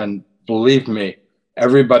Crisis. And believe me,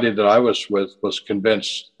 everybody that I was with was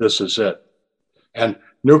convinced this is it. And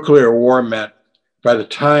nuclear war meant by the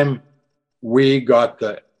time we got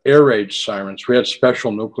the air raid sirens. We had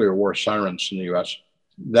special nuclear war sirens in the U.S.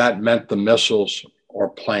 That meant the missiles or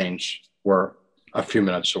planes were a few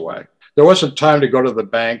minutes away. There wasn't time to go to the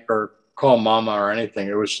bank or call mama or anything.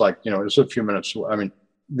 It was like, it was a few minutes away. I mean,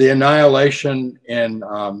 the annihilation in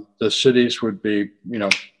the cities would be,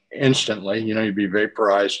 instantly, you'd be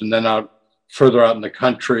vaporized. And then further out in the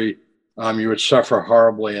country, you would suffer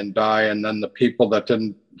horribly and die. And then the people that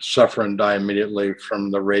didn't suffer and die immediately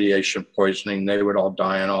from the radiation poisoning, they would all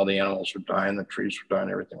die, and all the animals would die, and the trees would die,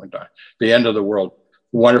 and everything would die. The end of the world.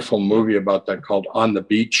 Wonderful movie about that called On the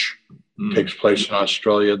Beach. Takes place in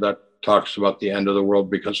Australia, that talks about the end of the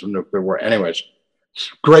world because of nuclear war. Anyways,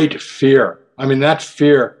 it's great fear. I mean, that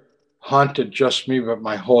fear haunted just me, but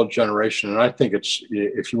my whole generation. And I think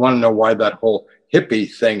if you want to know why that whole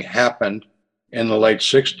hippie thing happened in the late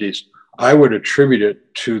 60s, I would attribute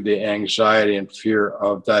it to the anxiety and fear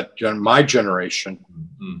of my generation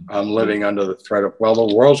living under the threat of,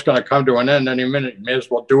 the world's going to come to an end any minute. You may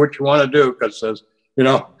as well do what you want to do, because there's,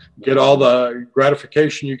 get all the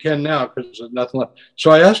gratification you can now, because there's nothing left.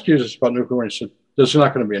 So I asked Jesus about nuclear war, and he said, there's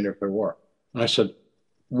not going to be a nuclear war. And I said,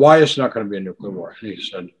 why is there not going to be a nuclear war? And he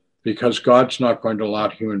said, because God's not going to allow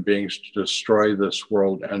human beings to destroy this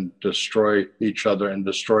world and destroy each other and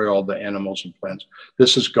destroy all the animals and plants.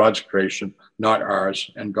 This is God's creation, not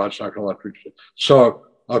ours, and God's not going to let it. So,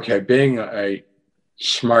 okay, being a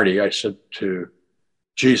smarty, I said to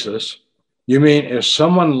Jesus, you mean if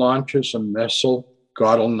someone launches a missile,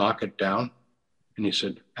 God will knock it down? And he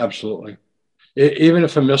said, absolutely. Even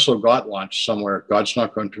if a missile got launched somewhere, God's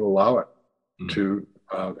not going to allow it to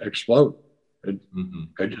explode.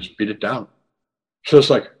 I just beat it down. So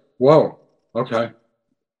it's like, whoa, okay.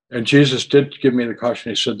 And Jesus did give me the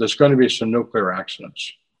caution. He said, there's going to be some nuclear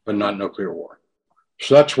accidents, but not nuclear war.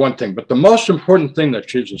 So that's one thing. But the most important thing that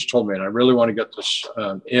Jesus told me, and I really want to get this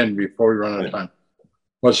in before we run out of time,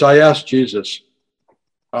 was I asked Jesus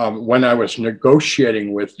when I was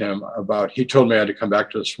negotiating with him he told me I had to come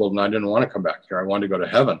back to this world, and I didn't want to come back here. I wanted to go to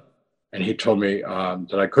heaven. And he told me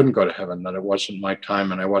that I couldn't go to heaven, that it wasn't my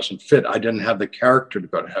time and I wasn't fit. I didn't have the character to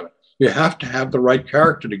go to heaven. You have to have the right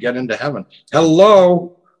character to get into heaven.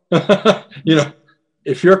 Hello.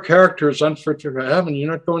 If your character is unfit for heaven,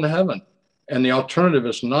 you're not going to heaven. And the alternative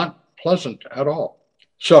is not pleasant at all.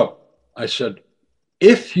 So I said,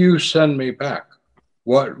 if you send me back,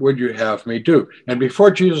 what would you have me do? And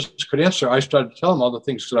before Jesus could answer, I started to tell him all the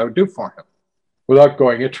things that I would do for him. Without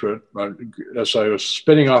going into it, as I was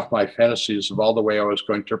spinning off my fantasies of all the way I was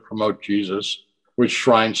going to promote Jesus with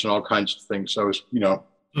shrines and all kinds of things, I was,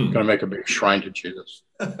 going to make a big shrine to Jesus.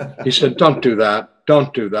 He said, don't do that.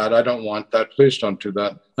 Don't do that. I don't want that. Please don't do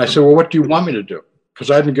that. I said, well, what do you want me to do?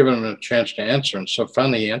 Because I hadn't given him a chance to answer. And so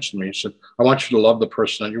finally he answered me. He said, I want you to love the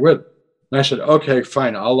person that you're with. And I said, okay,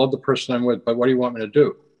 fine. I'll love the person I'm with, but what do you want me to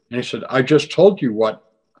do? And he said, I just told you what.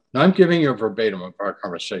 Now I'm giving you a verbatim of our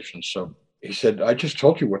conversation. So he said, I just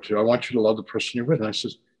told you what to do. I want you to love the person you're with. And I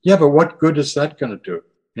said, yeah, but what good is that going to do?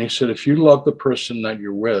 And he said, if you love the person that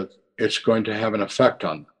you're with, it's going to have an effect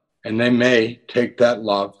on them. And they may take that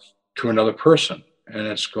love to another person. And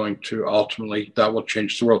it's going to ultimately, that will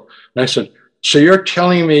change the world. And I said, so you're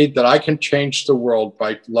telling me that I can change the world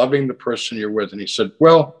by loving the person you're with? And he said,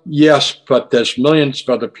 well, yes, but there's millions of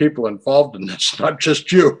other people involved in this, not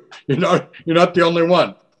just you. You're not the only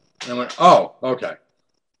one. And I went, oh, okay.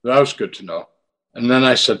 That was good to know. And then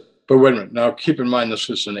I said, but wait a minute. Now, keep in mind, this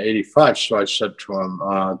was in 85. So I said to him,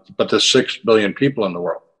 but there's 6 billion people in the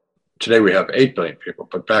world. Today we have 8 billion people,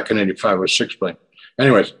 but back in 85 it was 6 billion.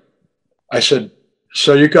 Anyways, I said,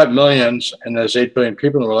 so you got millions and there's 8 billion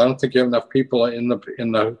people in the world. I don't think you have enough people in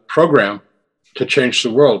the program to change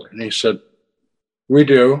the world. And he said, we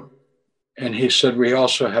do. And he said, we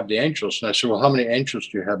also have the angels. And I said, well, how many angels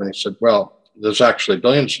do you have? And he said, well, there's actually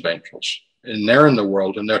billions of angels. And they're in the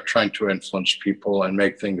world and they're trying to influence people and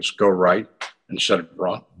make things go right instead of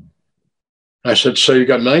wrong. I said, so you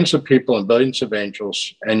got millions of people and billions of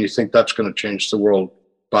angels, and you think that's going to change the world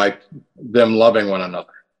by them loving one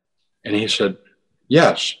another? And he said,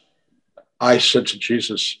 yes. I said to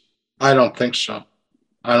Jesus, I don't think so.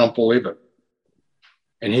 I don't believe it.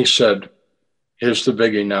 And he said, here's the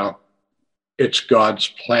biggie now. It's God's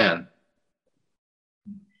plan.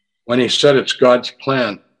 When he said it's God's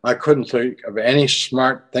plan, I couldn't think of any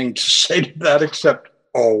smart thing to say to that except,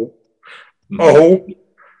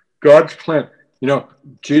 God's plan.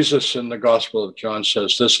 Jesus in the Gospel of John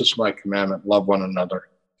says, this is my commandment, love one another.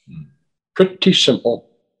 Pretty simple.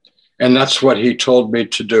 And that's what he told me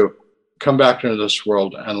to do. Come back into this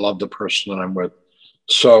world and love the person that I'm with.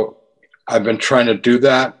 So I've been trying to do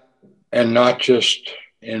that, and not just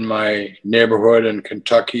in my neighborhood in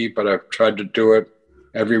Kentucky, but I've tried to do it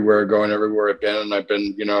everywhere, going everywhere I've been. And I've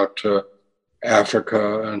been, to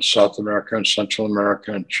Africa and South America and Central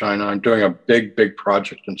America and China. I'm doing a big, big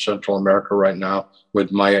project in Central America right now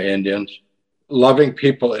with Maya Indians. Loving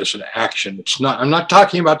people is an action. I'm not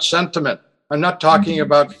talking about sentiment. I'm not talking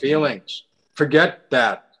about feelings. Forget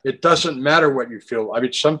that. It doesn't matter what you feel. I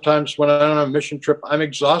mean, sometimes when I'm on a mission trip, I'm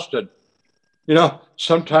exhausted.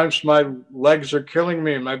 Sometimes my legs are killing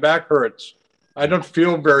me and my back hurts. I don't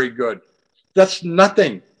feel very good. That's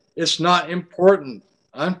nothing. It's not important.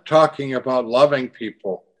 I'm talking about loving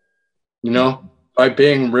people, by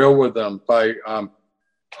being real with them, by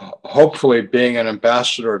hopefully being an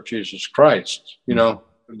ambassador of Jesus Christ.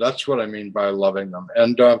 That's what I mean by loving them.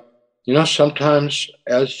 And, sometimes,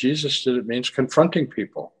 as Jesus did, it means confronting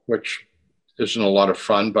people, which isn't a lot of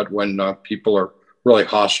fun. But when people are really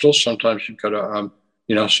hostile, sometimes you've got to,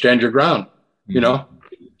 stand your ground,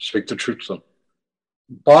 speak the truth to them.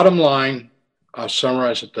 Bottom line, I'll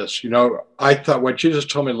summarize it this. I thought when Jesus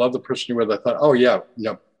told me love the person you're with, I thought, oh, yeah,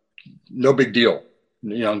 no big deal.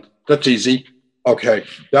 That's easy. Okay,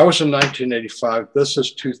 that was in 1985. This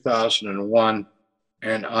is 2001,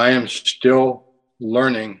 and I am still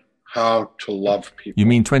learning how to love people. You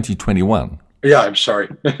mean 2021? Yeah, I'm sorry.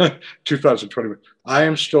 2021. I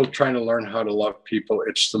am still trying to learn how to love people.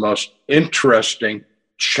 It's the most interesting,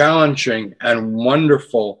 challenging, and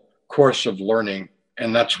wonderful course of learning.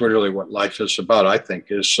 And that's really what life is about, I think,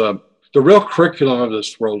 is the real curriculum of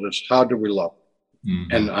this world is how do we love?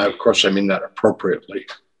 Mm-hmm. And of course, I mean that appropriately,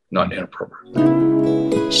 not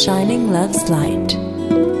inappropriately. Shining Love's Light.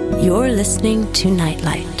 You're listening to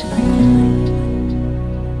Nightlight.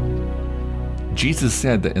 Jesus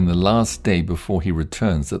said that in the last day before he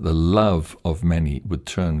returns, that the love of many would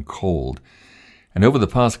turn cold. And over the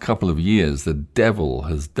past couple of years, the devil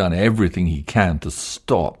has done everything he can to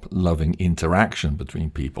stop loving interaction between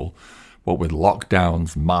people, what with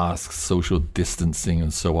lockdowns, masks, social distancing,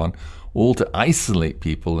 and so on, all to isolate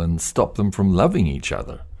people and stop them from loving each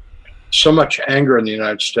other. So much anger in the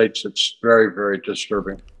United States, it's very, very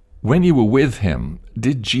disturbing. When you were with him,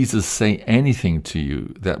 did Jesus say anything to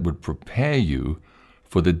you that would prepare you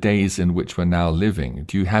for the days in which we're now living?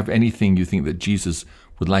 Do you have anything you think that Jesus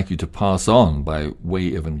would like you to pass on by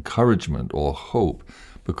way of encouragement or hope?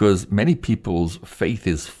 Because many people's faith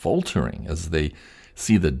is faltering as they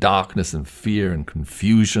see the darkness and fear and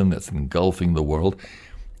confusion that's engulfing the world.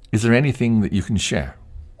 Is there anything that you can share?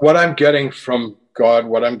 What I'm getting from God,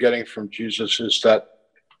 what I'm getting from Jesus is that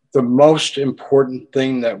the most important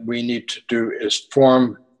thing that we need to do is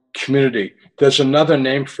form community. There's another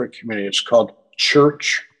name for community. It's called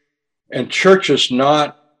church. And church is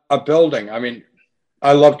not a building. I mean,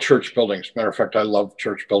 I love church buildings. Matter of fact, I love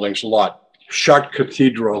church buildings a lot. Chartres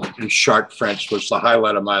Cathedral in Chartres, France was the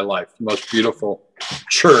highlight of my life. The most beautiful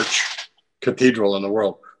church cathedral in the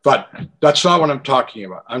world. But that's not what I'm talking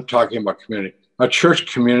about. I'm talking about community. A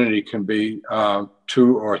church community can be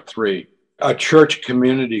 2 or 3. A church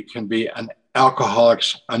community can be an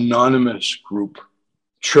Alcoholics Anonymous group.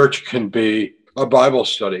 Church can be a Bible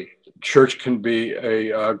study. Church can be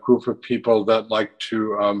a group of people that like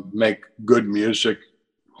to make good music,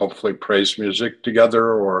 hopefully praise music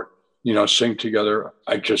together or, sing together.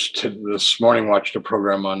 I just this morning watched a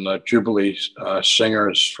program on the Jubilee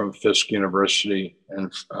singers from Fisk University in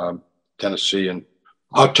Tennessee. And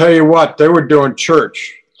I'll tell you what, they were doing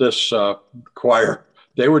church, this choir.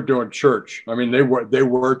 They were doing church. I mean, they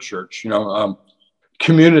were church,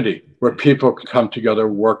 community where people can come together,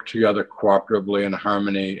 work together cooperatively in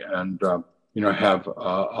harmony and, have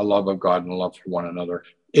a love of God and a love for one another.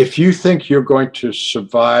 If you think you're going to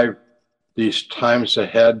survive these times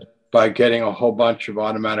ahead by getting a whole bunch of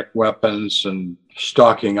automatic weapons and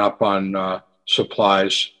stocking up on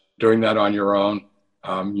supplies, doing that on your own,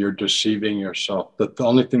 you're deceiving yourself. The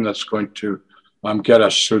only thing that's going to get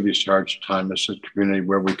us through these hard times is a community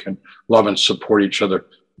where we can love and support each other,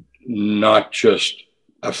 not just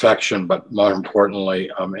affection, but more importantly,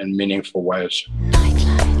 in meaningful ways.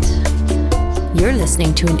 Nightlight. You're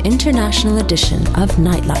listening to an international edition of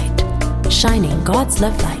Nightlight, shining God's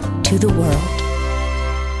love light to the world.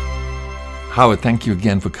 Howard, thank you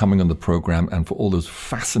again for coming on the program and for all those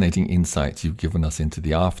fascinating insights you've given us into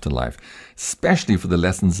the afterlife, especially for the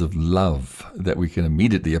lessons of love that we can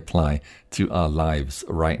immediately apply to our lives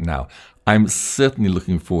right now. I'm certainly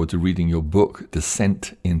looking forward to reading your book,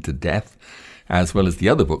 Descent into Death, as well as the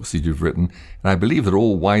other books that you've written. And I believe they're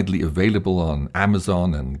all widely available on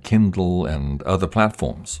Amazon and Kindle and other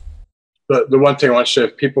platforms. The one thing I want to say,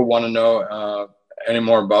 if people want to know any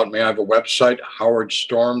more about me, I have a website,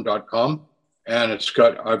 howardstorm.com. And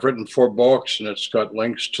I've written 4 books and it's got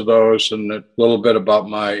links to those and a little bit about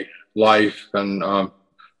my life and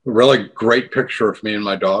really great picture of me and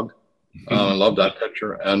my dog. I love that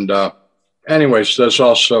picture. And anyways, there's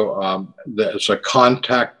also there's a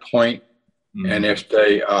contact point. And if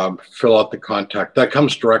they fill out the contact, that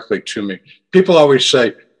comes directly to me. People always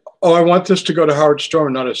say, oh, I want this to go to Howard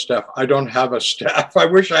Storm, not a staff. I don't have a staff. I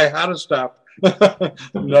wish I had a staff.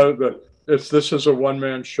 No, this is a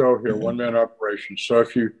one-man show here, one-man operation. So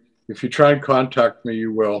if you try and contact me,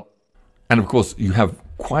 you will. And of course, you have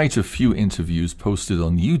quite a few interviews posted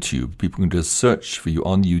on YouTube. People can just search for you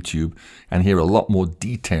on YouTube and hear a lot more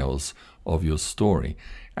details of your story.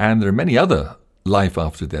 And there are many other life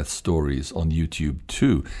after death stories on YouTube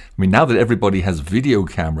too. I mean, now that everybody has video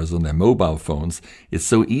cameras on their mobile phones, it's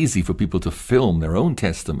so easy for people to film their own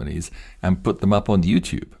testimonies and put them up on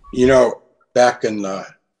YouTube. You know, back in the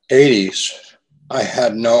 80s, I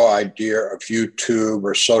had no idea of YouTube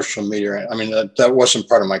or social media. I mean, that wasn't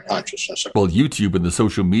part of my consciousness. Well, YouTube and the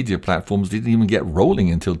social media platforms didn't even get rolling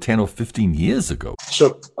until 10 or 15 years ago.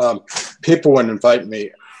 So people would invite me.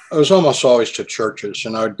 It was almost always to churches,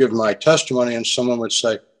 and I would give my testimony, and someone would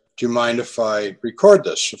say, do you mind if I record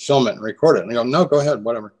this, film it and record it? And I go, no, go ahead,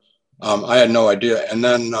 whatever. I had no idea. And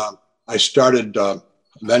then I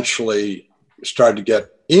eventually started to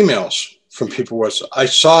get emails from people I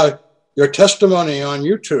saw your testimony on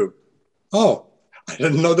YouTube. Oh, I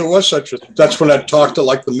didn't know there was such a thing. That's when I talked to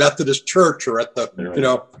like the Methodist church or at the,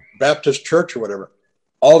 Baptist church or whatever.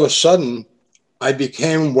 All of a sudden, I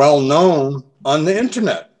became well known on the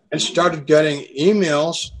internet and started getting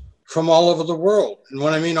emails from all over the world. And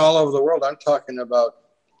when I mean all over the world, I'm talking about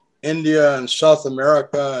India and South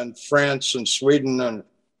America and France and Sweden and,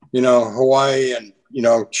 Hawaii and,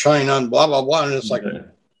 China and blah, blah, blah. And it's like,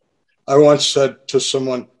 I once said to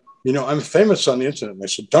someone, I'm famous on the internet. And they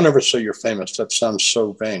said, don't ever say you're famous. That sounds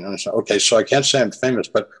so vain. And I said, okay, so I can't say I'm famous,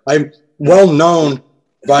 but I'm well known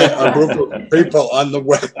by a group of people on the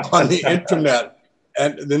web, on the internet.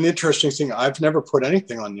 And the interesting thing, I've never put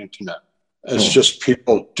anything on the internet. It's just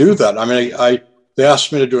people do that. I mean, they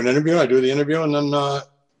asked me to do an interview. I do the interview, and then,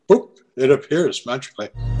 boop, it appears magically.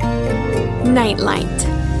 Nightlight.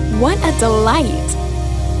 What a delight.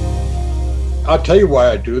 I'll tell you why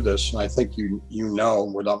I do this, and I think you know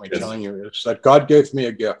without me telling you, is that God gave me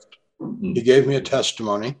a gift. He gave me a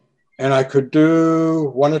testimony, and I could do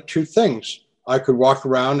one of two things. I could walk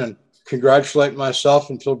around and congratulate myself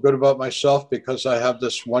and feel good about myself because I have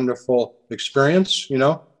this wonderful experience,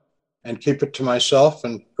 and keep it to myself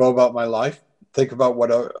and go about my life, think about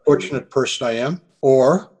what a fortunate person I am,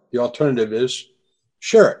 or the alternative is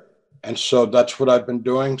share it. And so that's what I've been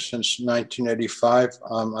doing since 1985.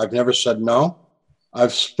 I've never said no.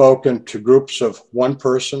 I've spoken to groups of one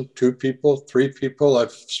person, 2 people, 3 people.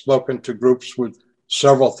 I've spoken to groups with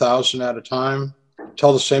several thousand at a time,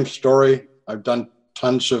 tell the same story. I've done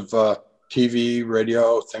tons of TV,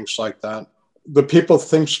 radio, things like that. The people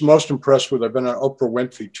things most impressed with, I've been on Oprah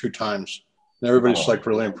Winfrey 2 times. And everybody's like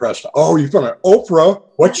really impressed. Oh, you've been on Oprah?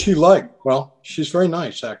 What's she like? Well, she's very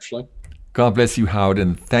nice, actually. God bless you, Howard,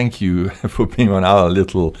 and thank you for being on our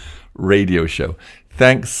little radio show.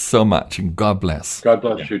 Thanks so much, and God bless. God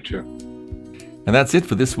bless you too. And that's it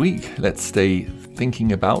for this week. Let's stay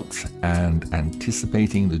thinking about and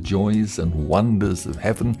anticipating the joys and wonders of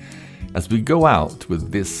heaven as we go out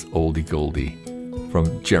with this oldie goldie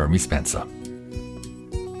from Jeremy Spencer.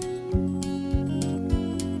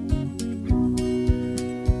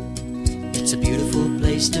 It's a beautiful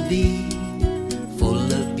place to be, full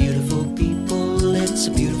of beautiful people. It's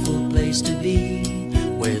a beautiful place to be,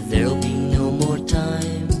 where there'll be no more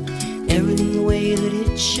time. Everything the way that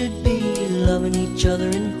it should be, loving each other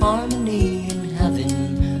in harmony and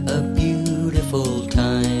having a beautiful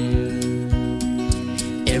time.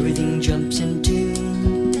 Everything jumps in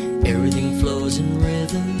tune, everything flows in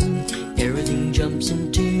rhythm. Everything jumps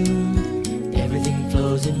in tune, everything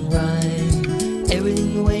flows in rhyme.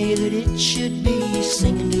 Everything the way that it should be,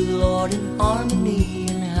 singing to the Lord in harmony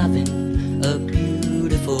and having a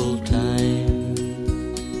beautiful time.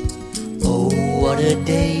 Oh, what a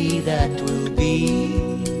day that will be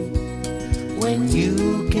when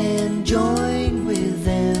you can join with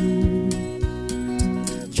them.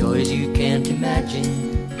 Joys you can't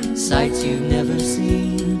imagine, sights you've never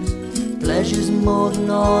seen, pleasures more than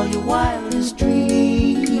all your wildest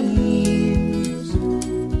dreams.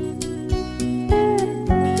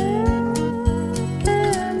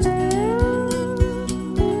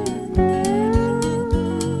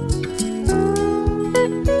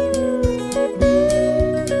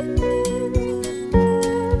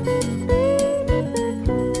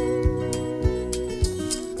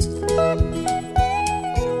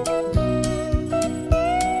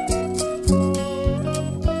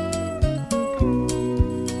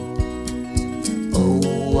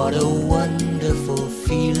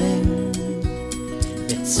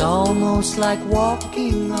 It's almost like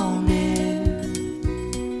walking on air.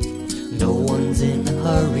 No one's in a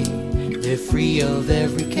hurry, they're free of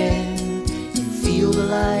every care. You feel the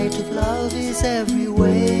light of love is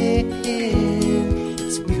everywhere.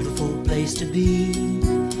 It's a beautiful place to be,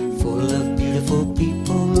 full of beautiful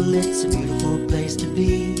people. It's a beautiful place to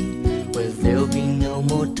be, where there'll be no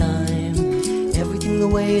more time. Everything the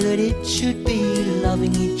way that it should be,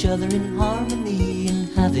 loving each other in harmony and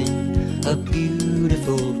having a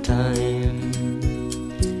beautiful time.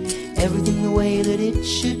 Everything the way that it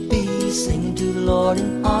should be, singing to the Lord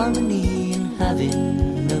in harmony and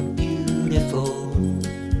having a beautiful,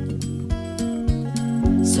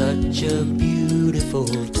 such a beautiful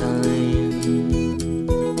time.